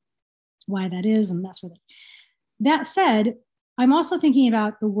thinking about why that is and that sort of thing. That said, I'm also thinking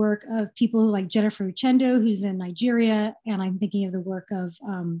about the work of people like Jennifer Uchendo, who's in Nigeria, and I'm thinking of the work of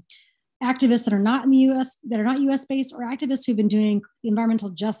activists that are not in the US, that are not US based, or activists who've been doing environmental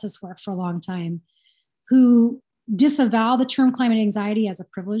justice work for a long time, who disavow the term climate anxiety as a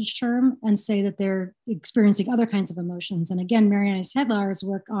privileged term and say that they're experiencing other kinds of emotions. And again, Marianne Hedlar's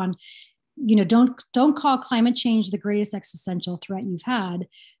work on, don't call climate change the greatest existential threat you've had.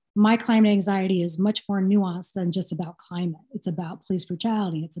 My climate anxiety is much more nuanced than just about climate. It's about police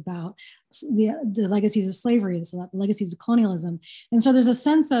brutality. It's about the legacies of slavery. It's about the legacies of colonialism. And so there's a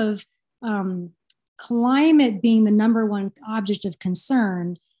sense of climate being the number one object of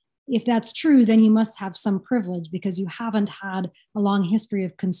concern. If that's true, then you must have some privilege because you haven't had a long history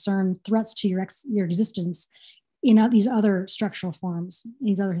of concern, threats to your existence in these other structural forms,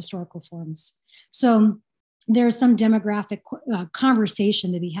 these other historical forms. So there's some demographic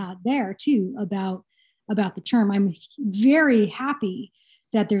conversation to be had there too about the term. I'm very happy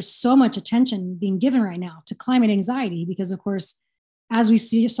that there's so much attention being given right now to climate anxiety because, of course, as we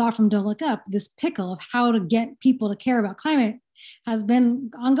saw from Don't Look Up, this pickle of how to get people to care about climate has been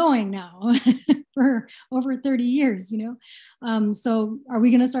ongoing now for over 30 years, So are we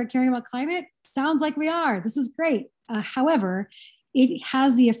going to start caring about climate? Sounds like we are. This is great. However, it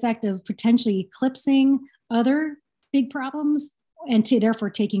has the effect of potentially eclipsing other big problems and therefore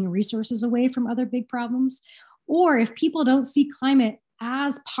taking resources away from other big problems. Or if people don't see climate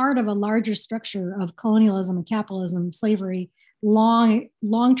as part of a larger structure of colonialism and capitalism, slavery, long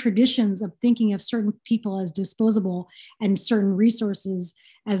traditions of thinking of certain people as disposable and certain resources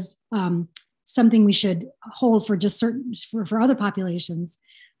as something we should hold for just for other populations,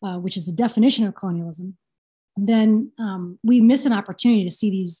 which is the definition of colonialism, then we miss an opportunity to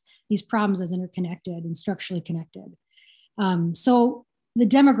see these problems as interconnected and structurally connected. So the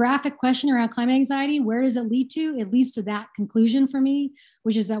demographic question around climate anxiety, where does it lead to? It leads to that conclusion for me,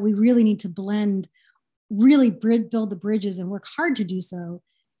 which is that we really need to really build the bridges and work hard to do so,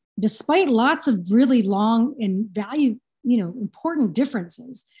 despite lots of really long and important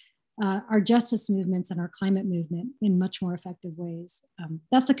differences, our justice movements and our climate movement in much more effective ways.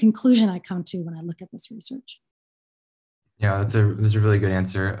 That's the conclusion I come to when I look at this research. Yeah, that's a really good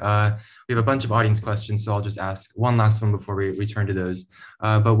answer. We have a bunch of audience questions, so I'll just ask one last one before we turn to those.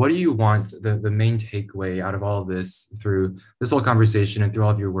 But what do you want the main takeaway out of all of this through this whole conversation and through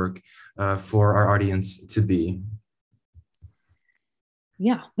all of your work for our audience to be?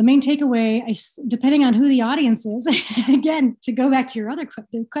 Yeah, the main takeaway, depending on who the audience is, again, to go back to your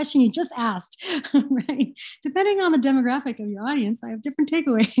the question you just asked, right? Depending on the demographic of your audience, I have different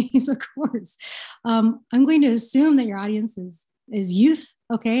takeaways, of course. I'm going to assume that your audience is youth,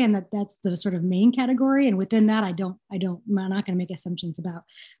 okay, and that's the sort of main category. And within that, I'm not going to make assumptions about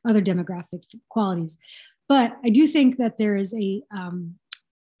other demographic qualities. But I do think that there is a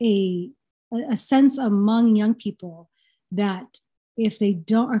sense among young people that if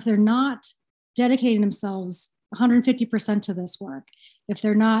they're not dedicating themselves 150% to this work, if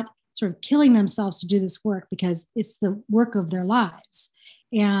they're not sort of killing themselves to do this work because it's the work of their lives,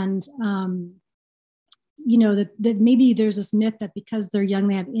 and that maybe there's this myth that because they're young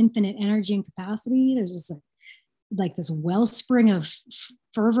they have infinite energy and capacity. There's this wellspring of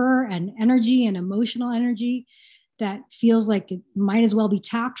fervor and energy and emotional energy that feels like it might as well be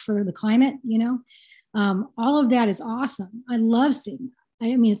tapped for the climate. All of that is awesome. I love seeing that.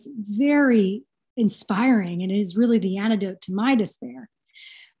 I mean, it's very inspiring and it is really the antidote to my despair.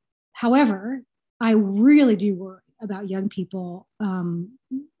 However, I really do worry about young people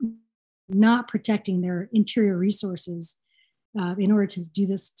not protecting their interior resources in order to do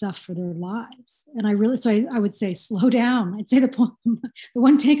this stuff for their lives. And I would say slow down. I'd say the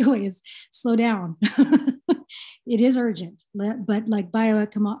one takeaway is slow down. It is urgent, but like Bayo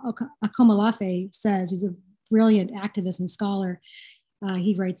Akomolafe says, he's a brilliant activist and scholar.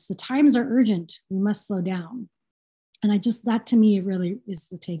 He writes, the times are urgent, we must slow down. And that to me really is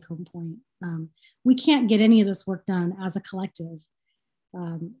the take home point. We can't get any of this work done as a collective.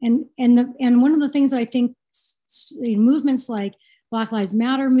 And one of the things that I think movements like Black Lives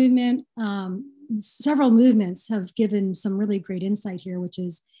Matter movement, several movements have given some really great insight here, which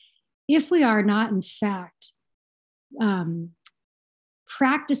is if we are not in fact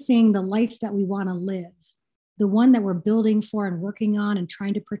practicing the life that we want to live, the one that we're building for and working on and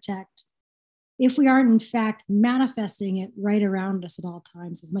trying to protect, if we aren't in fact manifesting it right around us at all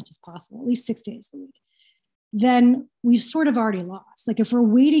times as much as possible, at least 6 days a week, then we've sort of already lost. Like if we're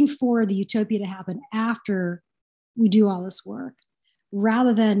waiting for the utopia to happen after we do all this work,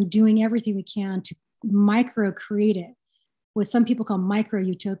 rather than doing everything we can to micro create it, what some people call micro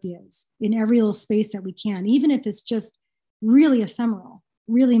utopias in every little space that we can, even if it's just really ephemeral,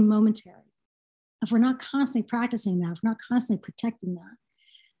 really momentary. If we're not constantly practicing that, if we're not constantly protecting that,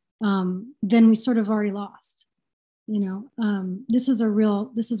 then we sort of already lost. This is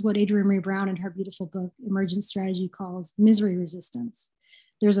what Adrienne Marie Brown in her beautiful book, Emergent Strategy, calls misery resistance.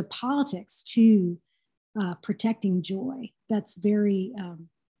 There's a politics to protecting joy that's a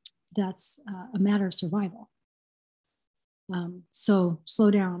matter of survival. So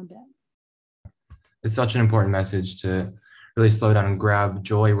slow down a bit. It's such an important message to really slow down and grab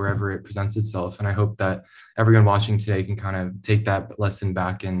joy wherever it presents itself. And I hope that everyone watching today can kind of take that lesson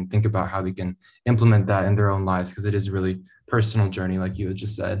back and think about how they can implement that in their own lives, because it is a really personal journey, like you had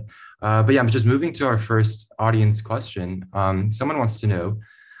just said. But yeah, just moving to our first audience question. Someone wants to know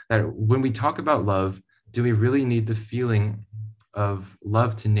that when we talk about love, do we really need the feeling of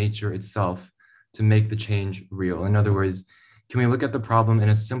love to nature itself to make the change real? In other words, can we look at the problem in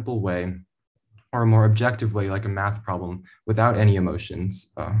a simple way or a more objective way, like a math problem, without any emotions?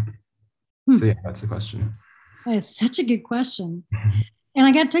 So yeah, that's the question. That is such a good question. And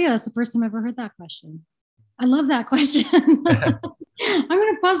I got to tell you, that's the first time I've ever heard that question. I love that question. I'm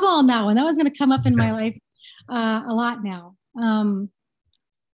going to puzzle on that one. That one's going to come up in my life a lot now.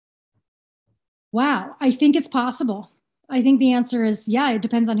 Wow, I think it's possible. I think the answer is, yeah, it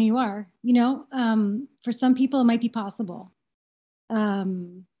depends on who you are. For some people, it might be possible.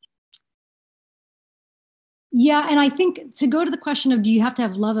 Yeah, and I think to go to the question of do you have to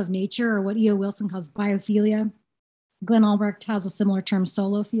have love of nature, or what E.O. Wilson calls biophilia, Glenn Albrecht has a similar term,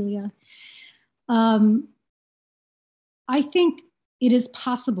 solophilia. I think it is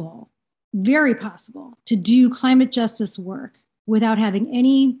possible, very possible, to do climate justice work without having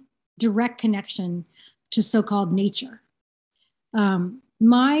any direct connection to so-called nature.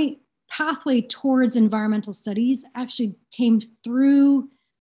 My pathway towards environmental studies actually came through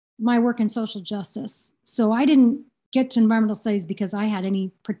my work in social justice. So I didn't get to environmental studies because I had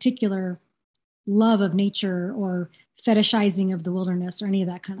any particular love of nature or fetishizing of the wilderness or any of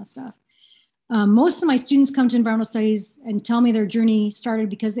that kind of stuff. Most of my students come to environmental studies and tell me their journey started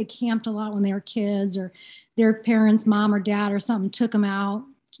because they camped a lot when they were kids, or their parents, mom or dad or something, took them out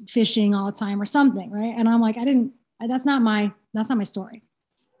fishing all the time or something, right? And I'm like, that's not my story.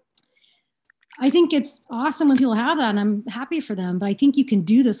 I think it's awesome when people have that, and I'm happy for them, but I think you can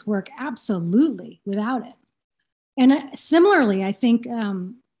do this work absolutely without it. And similarly, I think,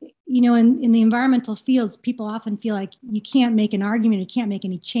 in the environmental fields, people often feel like you can't make an argument, you can't make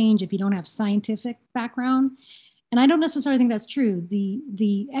any change if you don't have scientific background. And I don't necessarily think that's true.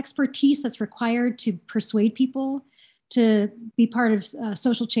 The expertise that's required to persuade people to be part of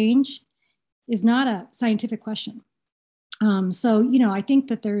social change is not a scientific question. I think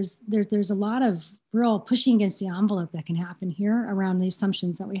that there's a lot of real pushing against the envelope that can happen here around the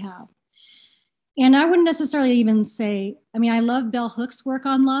assumptions that we have. And I wouldn't necessarily even say, I love Bell Hook's work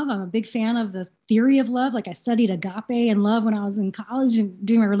on love. I'm a big fan of the theory of love. Like I studied agape and love when I was in college and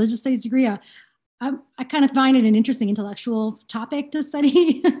doing my religious studies degree. I kind of find it an interesting intellectual topic to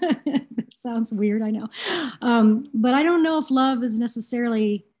study. It sounds weird, I know. But I don't know if love is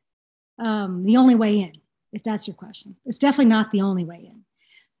necessarily the only way in. If that's your question. It's definitely not the only way in.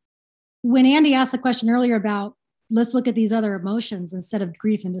 When Andy asked the question earlier about let's look at these other emotions instead of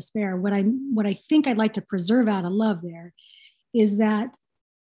grief and despair, what I think I'd like to preserve out of love there is that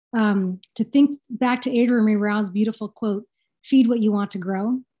to think back to Adrienne Marie Brown's beautiful quote, "Feed what you want to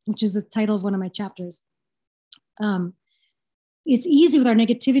grow," which is the title of one of my chapters. It's easy with our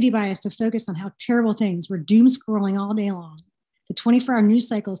negativity bias to focus on how terrible things, we're doom scrolling all day long. The 24-hour news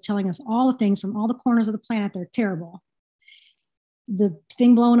cycle is telling us all the things from all the corners of the planet that are terrible. the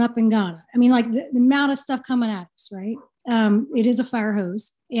thing blowing up in Ghana. I mean, like the amount of stuff coming at us, right? It is a fire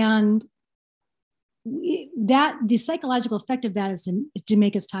hose. And the psychological effect of that is to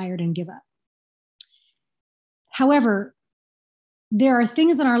make us tired and give up. However, there are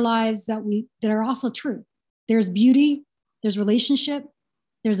things in our lives that are also true. There's beauty, there's relationship,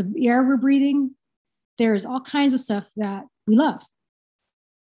 there's air we're breathing, there's all kinds of stuff that we love.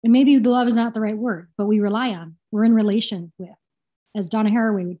 And maybe the love is not the right word, but we rely on, we're in relation with. As Donna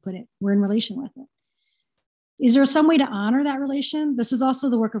Haraway would put it, we're in relation with it. Is there some way to honor that relation? This is also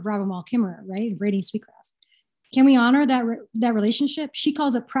the work of Robin Wall Kimmerer, right? Braiding Sweetgrass. Can we honor that relationship? She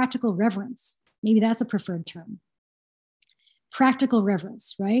calls it practical reverence. Maybe that's a preferred term. Practical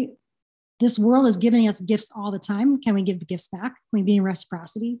reverence, right? This world is giving us gifts all the time. Can we give the gifts back? Can we be in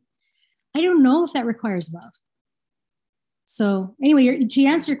reciprocity? I don't know if that requires love. So anyway, to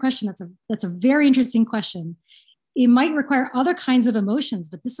answer your question, that's a very interesting question. It might require other kinds of emotions,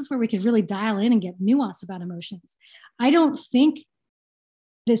 but this is where we could really dial in and get nuance about emotions. I don't think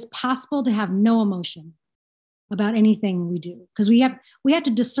it's possible to have no emotion about anything we do, because we have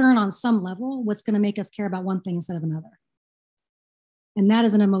to discern on some level what's going to make us care about one thing instead of another. And that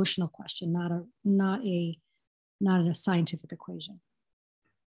is an emotional question, not a scientific equation.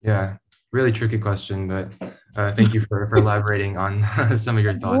 Yeah, really tricky question, but thank you for elaborating on some of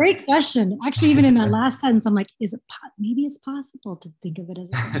your thoughts. Great question. Actually, even in that last sentence, I'm like, maybe it's possible to think of it as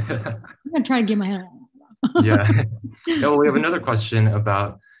a science. I'm going to try to get my head around it. Yeah. Well, we have another question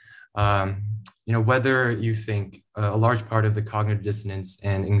about, whether you think a large part of the cognitive dissonance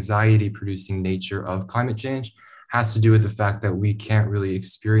and anxiety producing nature of climate change has to do with the fact that we can't really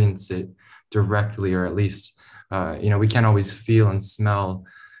experience it directly, or at least, we can't always feel and smell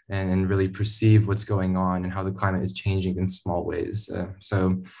and really perceive what's going on and how the climate is changing in small ways. So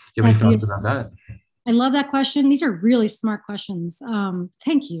do you have any thoughts about that? I love that question. These are really smart questions.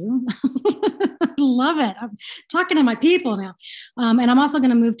 Thank you. I love it. I'm talking to my people now. And I'm also going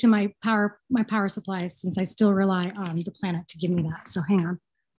to move to my power supply, since I still rely on the planet to give me that. So hang on.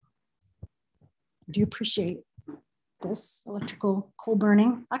 I do appreciate this electrical coal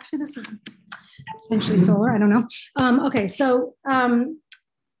burning. Actually, this is potentially solar. I don't know. Okay, so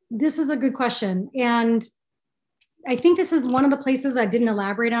this is a good question. And I think this is one of the places I didn't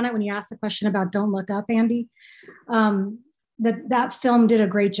elaborate on it when you asked the question about Don't Look Up, Andy. That film did a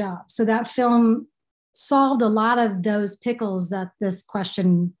great job. So that film solved a lot of those pickles that this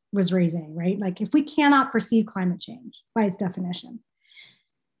question was raising, right? Like, if we cannot perceive climate change by its definition,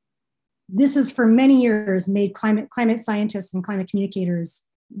 this has for many years made climate scientists and climate communicators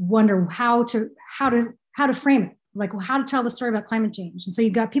wonder how to frame it, like how to tell the story about climate change. And so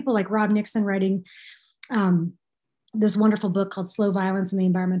you've got people like Rob Nixon writing this wonderful book called Slow Violence and the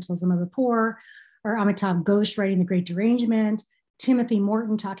Environmentalism of the Poor, or Amitav Ghosh writing The Great Derangement, Timothy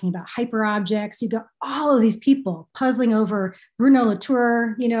Morton talking about hyperobjects. You've got all of these people puzzling over, Bruno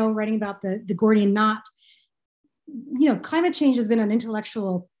Latour, writing about the Gordian knot. Climate change has been an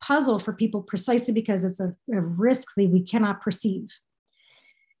intellectual puzzle for people precisely because it's a risk that we cannot perceive.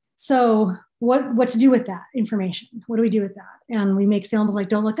 So what to do with that information? What do we do with that? And we make films like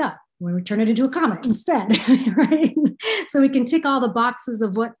Don't Look Up, where we turn it into a comic instead, right? So we can tick all the boxes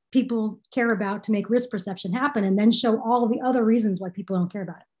of what people care about to make risk perception happen, and then show all the other reasons why people don't care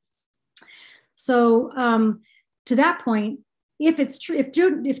about it. So to that point, if it's true,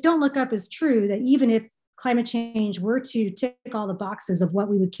 if Don't Look Up is true, that even if climate change were to tick all the boxes of what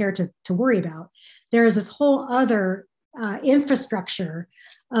we would care to worry about, there is this whole other infrastructure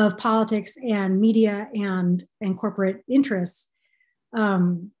of politics and media and corporate interests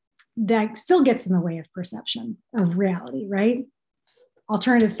that still gets in the way of perception of reality, right?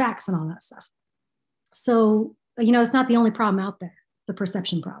 Alternative facts and all that stuff. So, it's not the only problem out there, the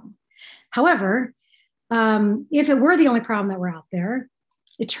perception problem. However, if it were the only problem that were out there,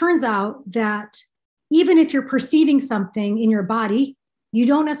 it turns out that even if you're perceiving something in your body, you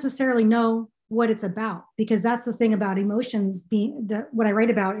don't necessarily know what it's about, because that's the thing about emotions being what I write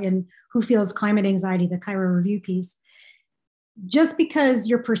about in Who Feels Climate Anxiety, the Cairo Review piece. Just because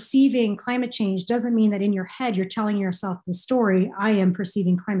you're perceiving climate change doesn't mean that in your head you're telling yourself the story, I am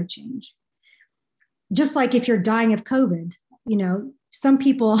perceiving climate change. Just like if you're dying of COVID, some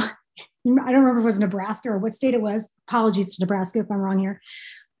people, I don't remember if it was Nebraska or what state it was, apologies to Nebraska if I'm wrong here,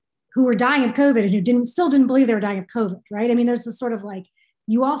 who were dying of COVID and who still didn't believe they were dying of COVID, right? I mean, there's this sort of like,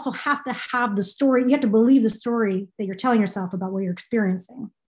 you also have to have the story, you have to believe the story that you're telling yourself about what you're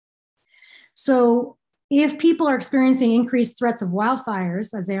experiencing. So if people are experiencing increased threats of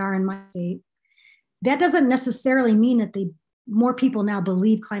wildfires, as they are in my state, that doesn't necessarily mean that more people now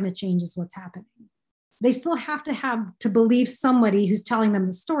believe climate change is what's happening. they still have to believe somebody who's telling them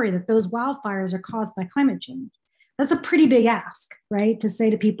the story that those wildfires are caused by climate change. That's a pretty big ask, right? To say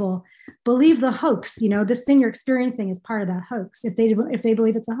to people, believe the hoax, this thing you're experiencing is part of that hoax, if they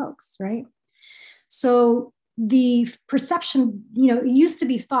believe it's a hoax, right? So the perception, it used to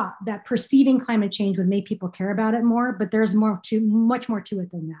be thought that perceiving climate change would make people care about it more, but there's much more to it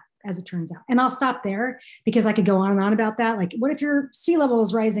than that, as it turns out. And I'll stop there because I could go on and on about that. Like, what if your sea level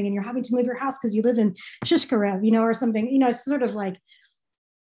is rising and you're having to move your house because you live in Shishkarev, or something, it's sort of like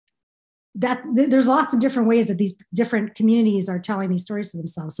that. There's lots of different ways that these different communities are telling these stories to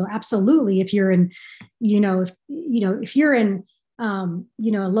themselves. So absolutely, if you're in, if you're in, a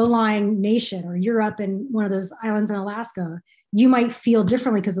low-lying nation, or you're up in one of those islands in Alaska, you might feel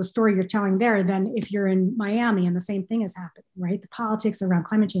differently because the story you're telling there than if you're in Miami and the same thing is happening, right? The politics around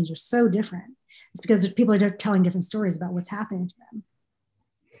climate change are so different. It's because people are telling different stories about what's happening to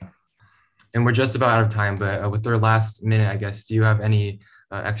them. And we're just about out of time, but with our last minute, I guess, do you have any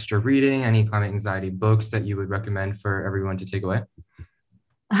extra reading, any climate anxiety books that you would recommend for everyone to take away?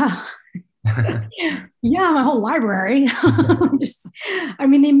 Yeah, my whole library.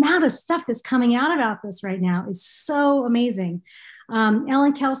 The amount of stuff that's coming out about this right now is so amazing.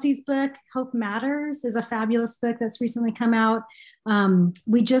 Ellen Kelsey's book, Hope Matters, is a fabulous book that's recently come out.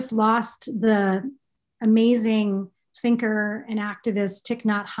 We just lost the amazing thinker and activist Thich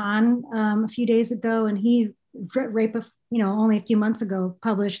Nhat Hanh a few days ago, and he, only a few months ago,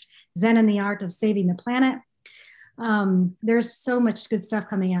 published Zen and the Art of Saving the Planet. There's so much good stuff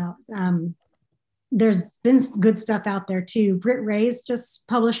coming out. There's been good stuff out there too. Britt Ray's just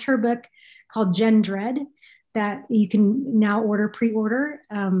published her book called Gen Dread that you can now pre-order,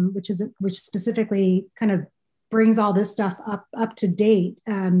 which specifically kind of brings all this stuff up to date.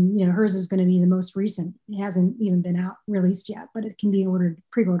 Hers is going to be the most recent. It hasn't even been released yet, but it can be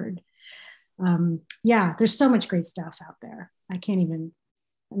pre-ordered. There's so much great stuff out there. I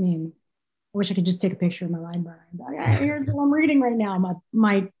wish I could just take a picture of my library. Here's what I'm reading right now.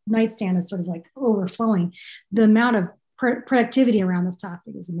 My nightstand is sort of like overflowing. The amount of productivity around this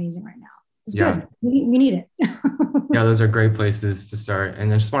topic is amazing right now. It's good. We need it. Yeah, those are great places to start.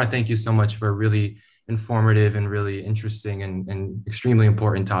 And I just want to thank you so much for a really informative and really interesting and extremely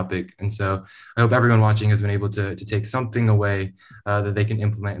important topic. And so I hope everyone watching has been able to take something away that they can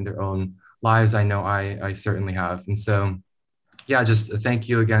implement in their own lives. I know I certainly have. And so just thank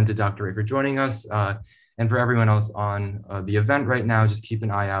you again to Dr. Ray for joining us, and for everyone else on the event right now. Just keep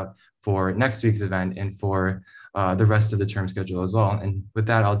an eye out for next week's event and for the rest of the term schedule as well. And with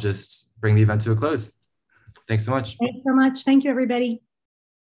that, I'll just bring the event to a close. Thanks so much. Thanks so much. Thank you, everybody.